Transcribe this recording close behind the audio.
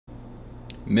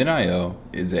Minio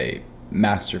is a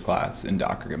masterclass in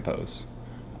Docker Compose.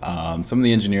 Some of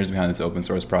the engineers behind this open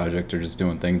source project are just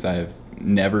doing things I have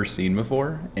never seen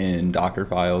before in Docker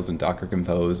files and Docker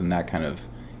Compose and that kind of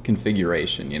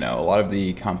configuration. You know, a lot of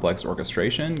the complex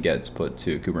orchestration gets put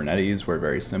to Kubernetes, where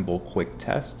very simple, quick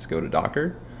tests go to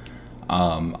Docker.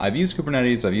 I've used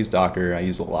Kubernetes, I've used Docker, I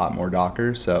use a lot more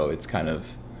Docker, so it's kind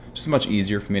of just much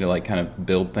easier for me to like kind of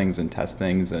build things and test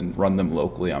things and run them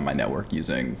locally on my network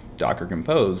using Docker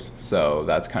Compose. So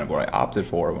that's kind of what I opted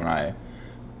for when I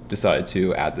decided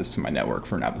to add this to my network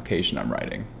for an application I'm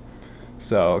writing.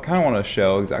 So I kind of want to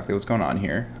show exactly what's going on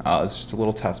here. It's just a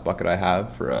little test bucket I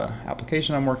have for an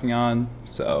application I'm working on.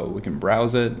 So we can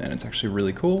browse it, and it's actually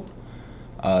really cool.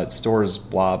 It stores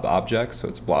blob objects, so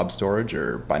it's blob storage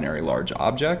or binary large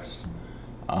objects.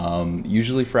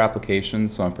 Usually for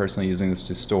applications, so I'm personally using this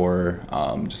to store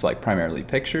just like primarily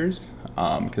pictures,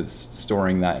 because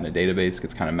storing that in a database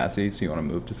gets kind of messy, so you want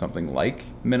to move to something like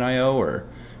Minio, or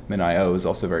Minio is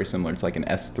also very similar. It's like an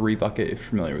S3 bucket if you're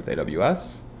familiar with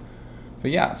AWS. But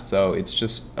yeah, so it's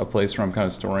just a place where I'm kind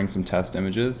of storing some test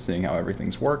images, seeing how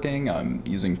everything's working. I'm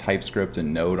using TypeScript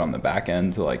and Node on the back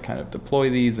end to like kind of deploy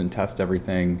these and test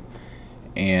everything.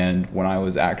 And when I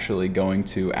was actually going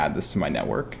to add this to my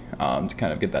network to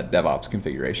kind of get that DevOps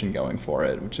configuration going for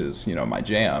it, which is, you know, my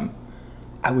jam,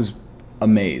 I was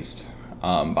amazed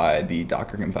by the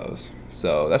Docker Compose.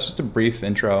 So that's just a brief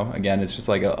intro. Again, it's just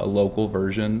like a local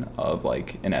version of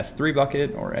like an S3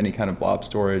 bucket or any kind of blob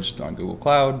storage. It's on Google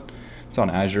Cloud, it's on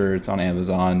Azure, it's on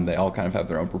Amazon. They all kind of have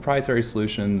their own proprietary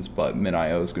solutions, but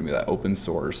Minio is going to be that open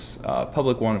source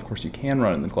public one. Of course, you can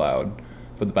run in the cloud,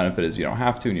 but the benefit is you don't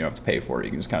have to, and you don't have to pay for it.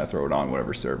 You can just kind of throw it on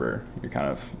whatever server you're kind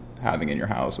of having in your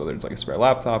house, whether it's like a spare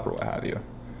laptop or what have you.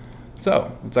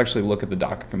 So let's actually look at the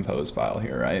Docker Compose file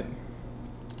here, right?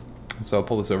 So I'll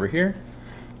pull this over here.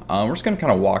 We're just going to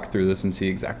kind of walk through this and see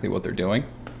exactly what they're doing.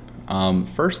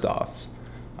 First off,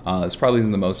 this probably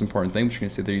isn't the most important thing, but you're going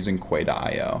to see they're using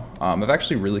Quay.io. I've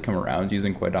actually really come around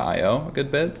using Quay.io a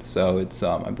good bit. So it's,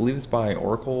 I believe it's by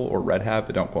Oracle or Red Hat,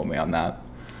 but don't quote me on that.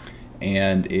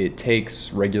 And it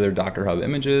takes regular Docker Hub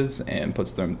images and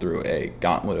puts them through a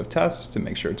gauntlet of tests to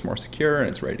make sure it's more secure and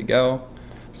it's ready to go.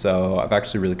 So I've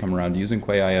actually really come around to using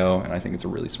Quay.io, and I think it's a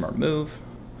really smart move.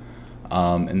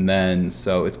 And then,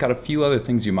 so it's got a few other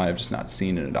things you might have just not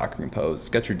seen in a Docker Compose. It's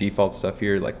got your default stuff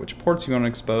here, like which ports you want to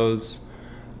expose.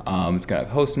 It's going to have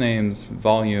host names,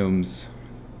 volumes,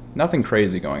 nothing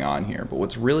crazy going on here. But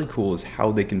what's really cool is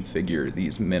how they configure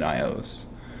these Minios.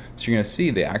 So you're going to see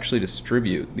they actually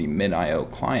distribute the Minio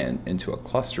client into a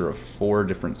cluster of 4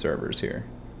 different servers here,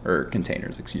 or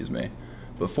containers, excuse me,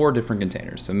 but 4 different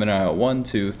containers. So Minio 1,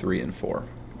 2, 3, and 4.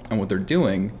 And what they're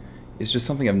doing is just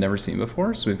something I've never seen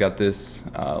before. So we've got this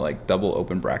like double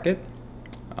open bracket.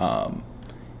 And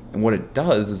what it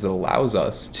does is it allows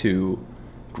us to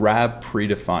grab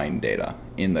predefined data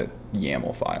in the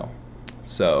YAML file.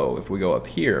 So if we go up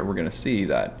here, we're going to see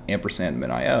that ampersand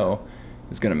Minio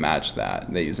is going to match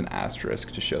that. They use an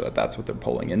asterisk to show that that's what they're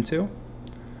pulling into.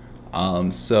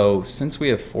 So since we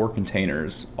have 4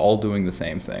 containers all doing the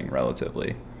same thing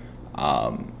relatively,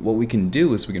 what we can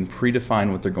do is we can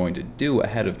predefine what they're going to do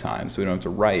ahead of time, so we don't have to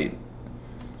write.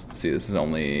 Let's see, this is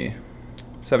only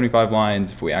 75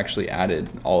 lines. If we actually added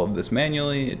all of this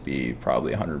manually, it'd be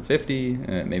probably 150,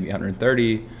 maybe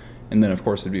 130. And then of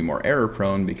course it'd be more error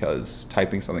prone, because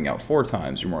typing something out 4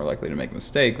 times, you're more likely to make a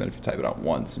mistake than if you type it out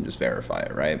once and just verify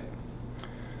it, right?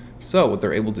 So what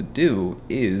they're able to do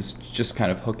is just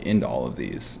kind of hook into all of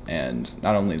these. And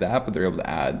not only that, but they're able to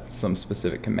add some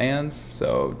specific commands.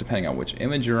 So depending on which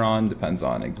image you're on, depends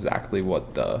on exactly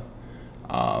what the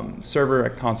server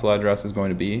console address is going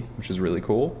to be, which is really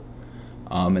cool.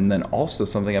 And then also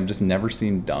something I've just never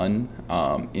seen done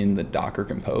in the Docker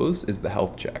Compose is the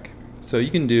health check. So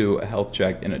you can do a health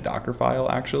check in a Docker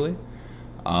file actually,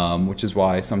 which is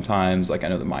why sometimes, like I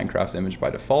know the Minecraft image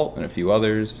by default and a few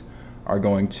others are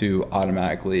going to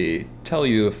automatically tell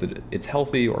you if it's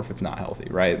healthy or if it's not healthy,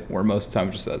 right? Where most of the time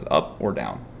it just says up or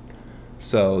down.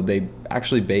 So they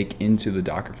actually bake into the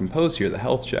Docker Compose here the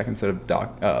health check instead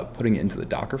of putting it into the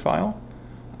Docker file.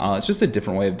 It's just a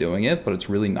different way of doing it, but it's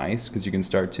really nice because you can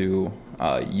start to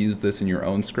use this in your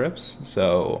own scripts.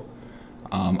 So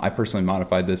I personally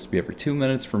modified this to be every 2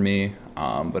 minutes for me,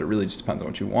 but it really just depends on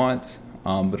what you want.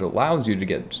 But it allows you to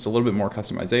get just a little bit more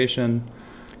customization,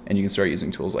 and you can start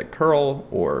using tools like curl,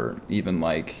 or even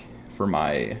like for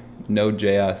my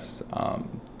Node.js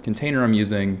container I'm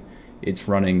using, it's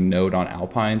running Node on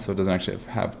Alpine, so it doesn't actually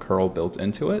have curl built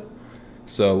into it.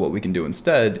 So what we can do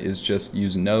instead is just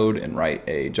use Node and write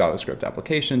a JavaScript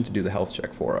application to do the health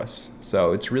check for us.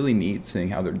 So it's really neat seeing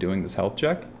how they're doing this health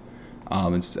check.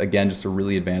 It's, again, just a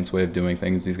really advanced way of doing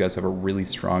things. These guys have a really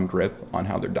strong grip on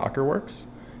how their Docker works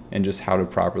and just how to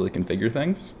properly configure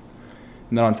things.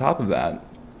 And then on top of that,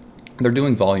 they're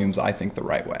doing volumes, I think, the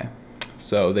right way.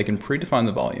 So they can predefine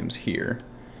the volumes here.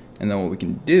 And then what we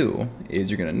can do is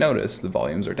you're going to notice the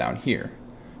volumes are down here.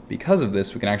 Because of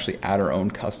this, we can actually add our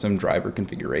own custom driver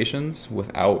configurations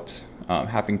without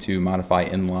having to modify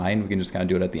inline. We can just kind of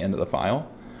do it at the end of the file,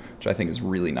 which I think is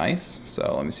really nice.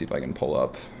 So let me see if I can pull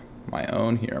up my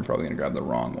own here. I'm probably going to grab the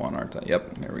wrong one, aren't I?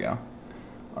 Yep, there we go.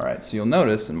 All right, so you'll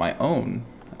notice in my own,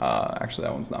 actually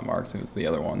that one's not marked, it was the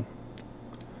other one.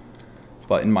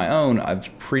 But in my own,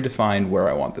 I've predefined where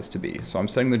I want this to be. So I'm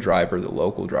setting the driver, the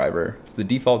local driver. It's the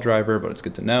default driver, but it's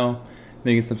good to know.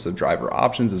 Then you can set some driver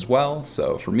options as well.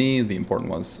 So for me, the important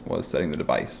was setting the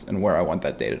device and where I want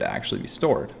that data to actually be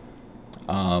stored.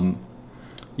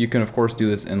 You can, of course, do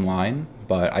this inline,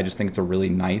 but I just think it's a really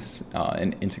nice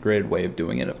and integrated way of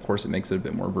doing it. Of course, it makes it a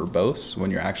bit more verbose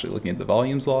when you're actually looking at the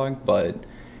volumes log, but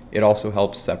it also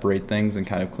helps separate things and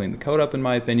kind of clean the code up, in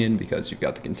my opinion, because you've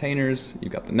got the containers,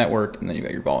 you've got the network, and then you've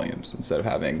got your volumes, instead of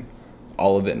having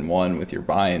all of it in one with your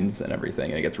binds and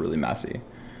everything, and it gets really messy.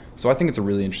 So I think it's a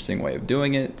really interesting way of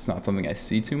doing it. It's not something I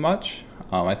see too much.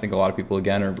 I think a lot of people,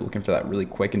 again, are looking for that really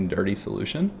quick and dirty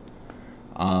solution.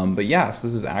 But yes,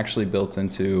 this is actually built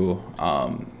into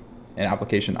an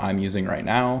application I'm using right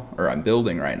now, or I'm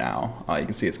building right now. You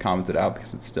can see it's commented out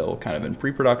because it's still kind of in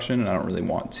pre-production, and I don't really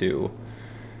want to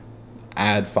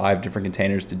add 5 different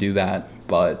containers to do that.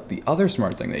 But the other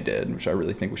smart thing they did, which I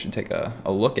really think we should take a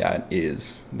look at,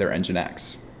 is their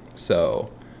Nginx. So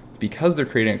because they're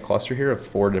creating a cluster here of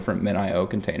 4 different Minio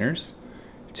containers,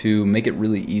 to make it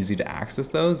really easy to access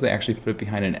those, they actually put it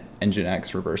behind an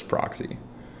Nginx reverse proxy.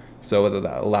 So what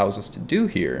that allows us to do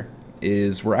here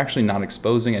is we're actually not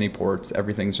exposing any ports.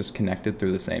 Everything's just connected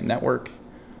through the same network,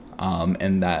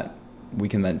 and that we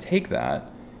can then take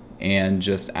that and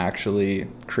just actually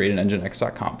create an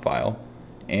nginx.conf file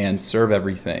and serve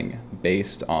everything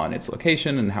based on its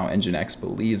location and how Nginx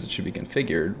believes it should be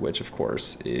configured, which of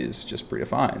course is just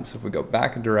predefined. So if we go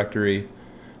back a directory,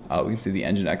 we can see the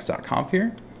nginx.conf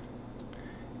here,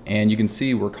 and you can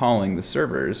see we're calling the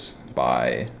servers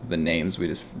by the names we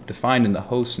just defined in the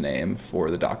host name for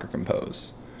the Docker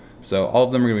Compose. So all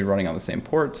of them are going to be running on the same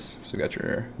ports. So you got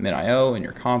your Minio and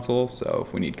your console. So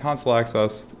if we need console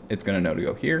access, it's going to know to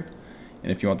go here.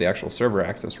 And if you want the actual server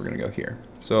access, we're going to go here.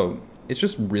 So it's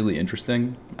just really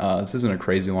interesting. This isn't a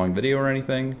crazy long video or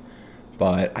anything,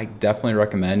 but I definitely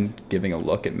recommend giving a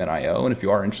look at Minio. And if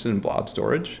you are interested in blob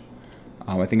storage,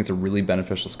 I think it's a really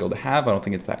beneficial skill to have. I don't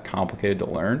think it's that complicated to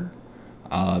learn.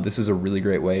 This is a really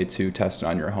great way to test it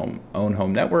on your own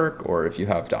home network, or if you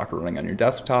have Docker running on your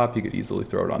desktop, you could easily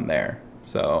throw it on there.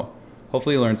 So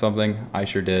hopefully you learned something. I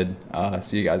sure did.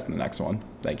 See you guys in the next one.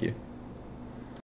 Thank you.